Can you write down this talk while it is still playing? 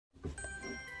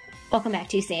Welcome back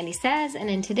to Sandy Says, and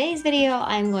in today's video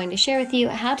I'm going to share with you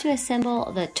how to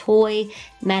assemble the toy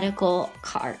medical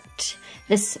cart.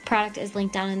 This product is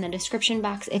linked down in the description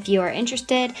box if you are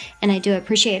interested, and I do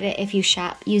appreciate it if you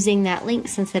shop using that link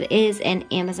since it is an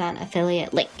Amazon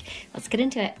affiliate link. Let's get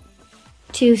into it.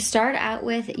 To start out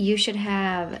with, you should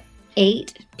have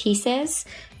 8 pieces.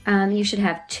 You should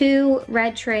have 2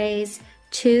 red trays,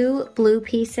 2 blue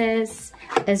pieces,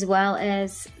 as well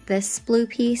as this blue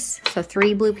piece, so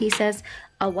 3 blue pieces,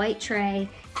 a white tray,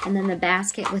 and then the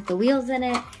basket with the wheels in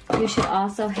it. You should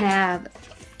also have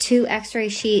 2 x-ray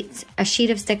sheets, a sheet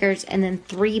of stickers, and then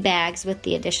 3 bags with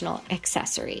the additional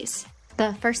accessories.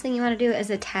 The first thing you want to do is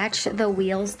attach the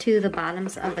wheels to the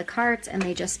bottoms of the carts, and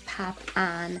they just pop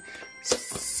on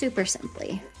super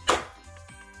simply.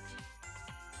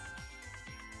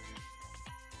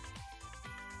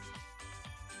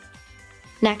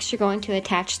 Next, you're going to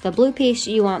attach the blue piece.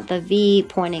 You want the V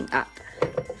pointing up.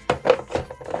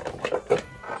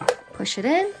 Push it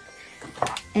in.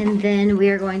 And then we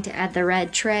are going to add the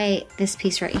red tray. This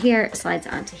piece right here slides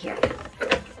onto here.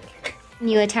 When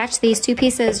you attach these 2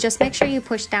 pieces, just make sure you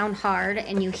push down hard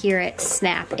and you hear it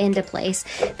snap into place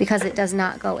because it does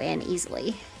not go in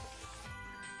easily.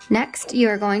 Next, you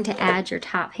are going to add your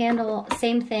top handle.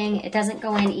 Same thing, it doesn't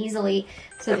go in easily,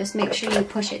 so just make sure you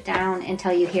push it down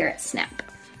until you hear it snap.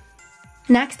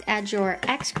 Next, add your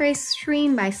x-ray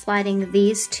screen by sliding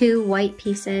these 2 white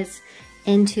pieces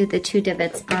into the 2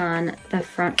 divots on the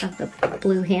front of the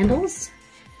blue handles.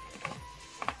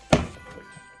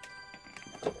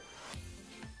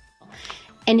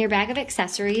 In your bag of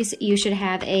accessories, you should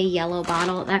have a yellow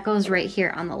bottle that goes right here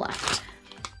on the left.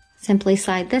 Simply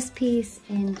slide this piece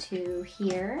into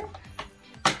here.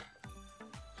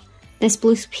 This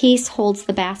blue piece holds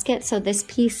the basket, so this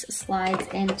piece slides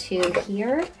into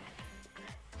here,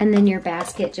 and then your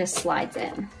basket just slides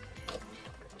in.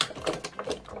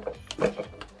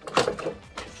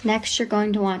 Next, you're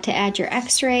going to want to add your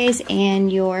x-rays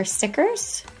and your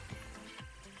stickers.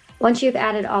 Once you've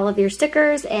added all of your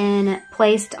stickers and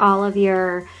placed all of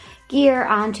your gear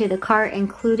onto the cart,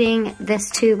 including this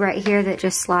tube right here that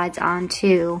just slides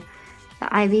onto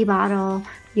the IV bottle,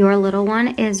 your little one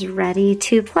is ready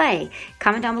to play.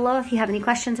 Comment down below if you have any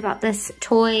questions about this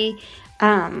toy.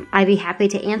 I'd be happy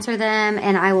to answer them,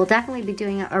 and I will definitely be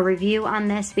doing a review on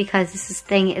this because this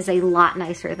thing is a lot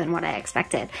nicer than what I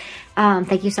expected.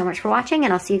 Thank you so much for watching,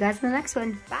 and I'll see you guys in the next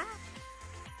one. Bye!